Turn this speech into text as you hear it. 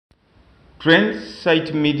Trend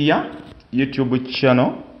Site Media YouTube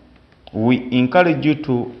channel. We encourage you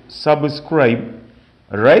to subscribe,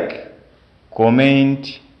 like,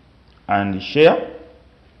 comment, and share.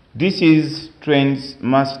 This is Trends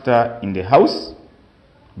Master in the house,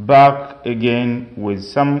 back again with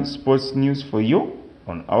some sports news for you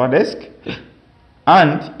on our desk.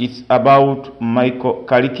 And it's about Michael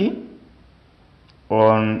Carrick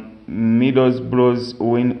on Middlesbrough's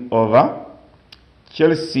win over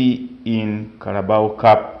Chelsea in Carabao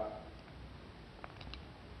Cup.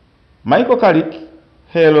 Michael Carrick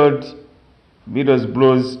held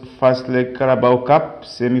Middlesbrough's first leg Carabao Cup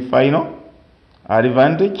semi-final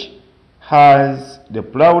advantage as the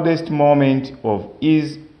proudest moment of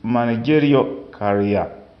his managerial career.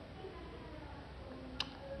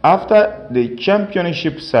 After the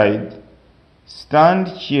championship side stunned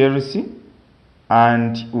Chelsea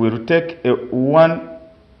and will take a 1-0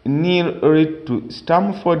 lead to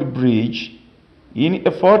Stamford Bridge in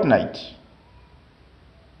a fortnight.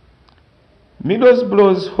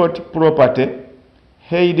 Middlesbrough's hot property,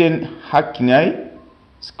 Hayden Hackney,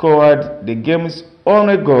 scored the game's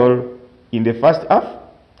only goal in the first half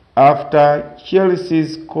after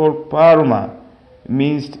Chelsea's Cole Palmer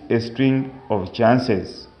missed a string of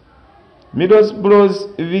chances. Middlesbrough's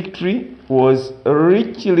victory was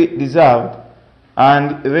richly deserved,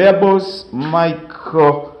 and their boss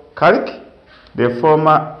Michael Carrick, the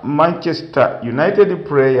former Manchester United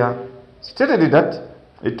player, stated that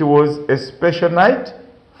it was a special night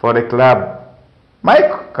for the club.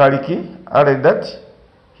 Mike Carrick added that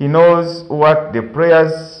he knows what the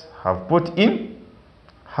players have put in,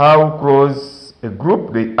 how close a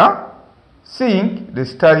group they are, seeing the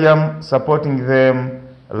stadium supporting them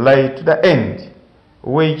right to the end,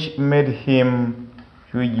 which made him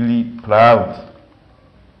hugely proud.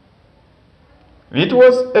 It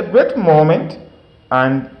was a great moment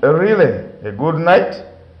and really a good night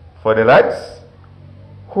for the lads,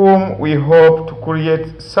 whom we hope to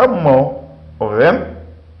create some more of them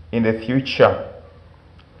in the future.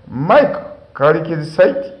 Mike Carrick's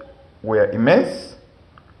side were immense.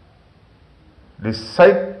 The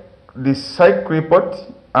psych report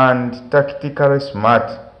and tactically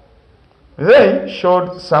smart. They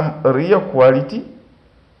showed some real quality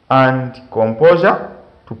and composure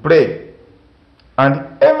to play,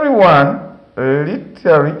 and everyone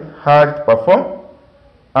literally had to perform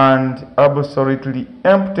and absolutely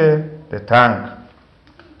empty the tank.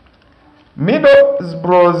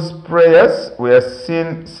 Middlesbrough's players were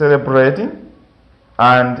seen celebrating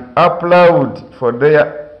and applaud for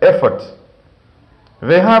their effort.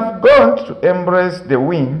 They have gone to embrace the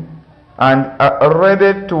win and are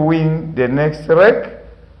ready to win the next leg,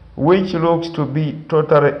 which looks to be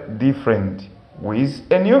totally different, with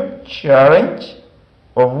a new challenge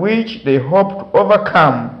of which they hope to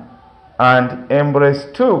overcome and embrace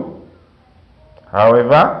too.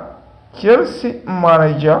 However, Chelsea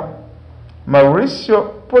manager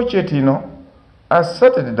Mauricio Pochettino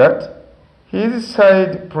asserted that his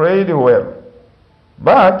side played well,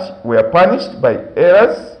 but were punished by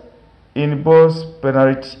errors in both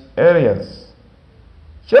penalty areas.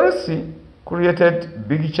 Chelsea created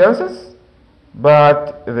big chances,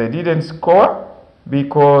 but they didn't score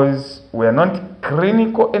because were not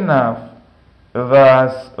clinical enough,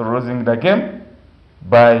 thus losing the game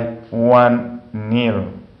by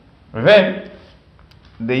 1-0. Then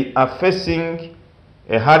they are facing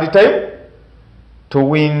a hard time to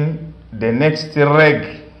win the next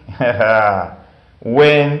leg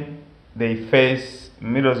when they face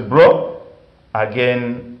Middlesbrough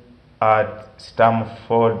again at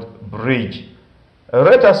Stamford Bridge.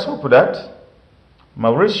 Let us hope that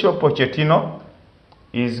Mauricio Pochettino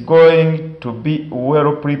is going to be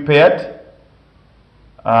well prepared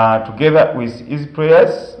together with his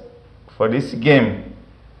players for this game,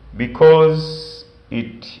 because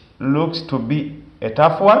it looks to be a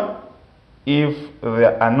tough one if they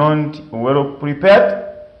are not well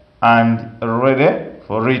prepared and ready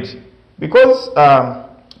for it. Because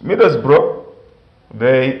Middlesbrough,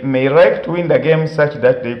 they may like to win the game such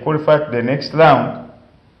that they qualify to the next round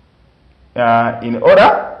in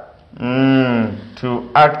order to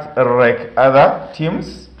act like other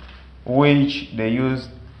teams, which they used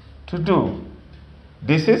to do.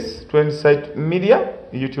 This is Trend Site Media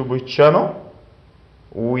YouTube channel.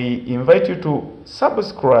 We invite you to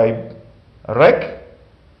subscribe, like,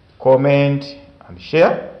 comment, and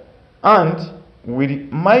share, and we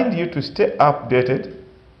remind you to stay updated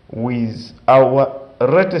with our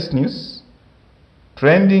latest news,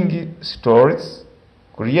 trending stories,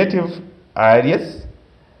 creative ideas,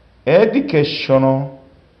 educational,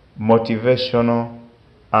 motivational,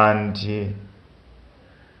 and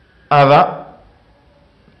other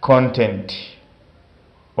content,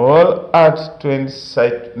 all at 20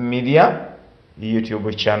 Site Media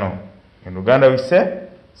YouTube channel. In Uganda we say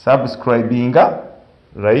subscribinga,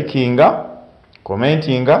 likinga,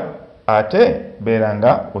 commentinga, ate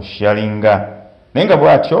beranga osharinga. Nenga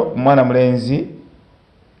bwatyo mwana mulenzi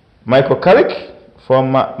Michael Carrick,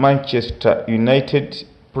 former Manchester United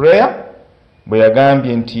player, bwe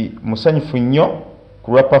yagambye nti musanyufu nnyo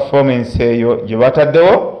ku lwa performance eyo gye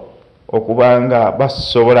bataddewo okubanga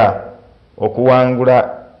basobola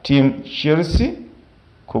okuwangula team Chelsea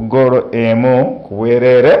ku goal emu ku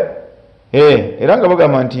bwereere. Era nga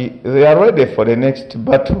bagamba nti they are ready for the next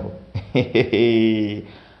battle.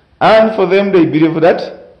 And for them, they believe that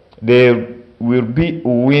they will be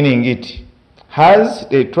winning it. As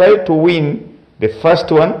they try to win the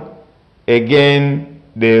first one, again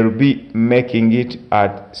they will be making it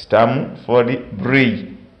at Stamford Bridge.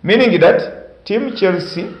 Meaning that Team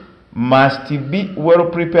Chelsea must be well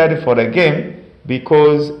prepared for the game,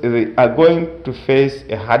 because they are going to face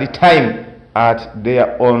a hard time at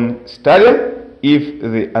their own stadium if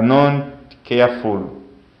they are not careful.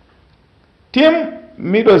 Team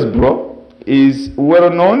Middlesbrough is well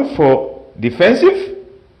known for defensive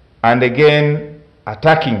and again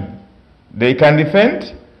attacking. They can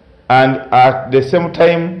defend and at the same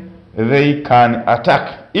time they can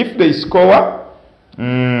attack. If they score,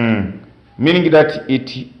 meaning that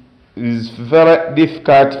it is very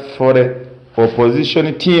difficult for the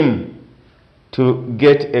opposition team to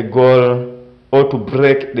get a goal or to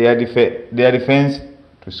break their defense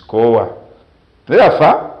to score.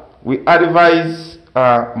 Therefore, we advise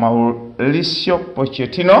Mauricio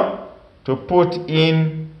Pochettino to put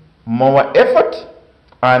in more effort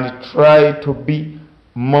and try to be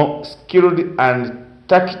more skilled and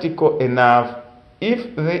tactical enough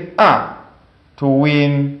if they are to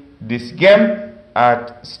win this game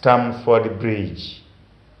at Stamford Bridge.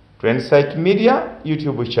 20 Site Media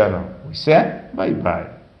YouTube channel. We say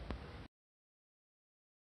bye-bye.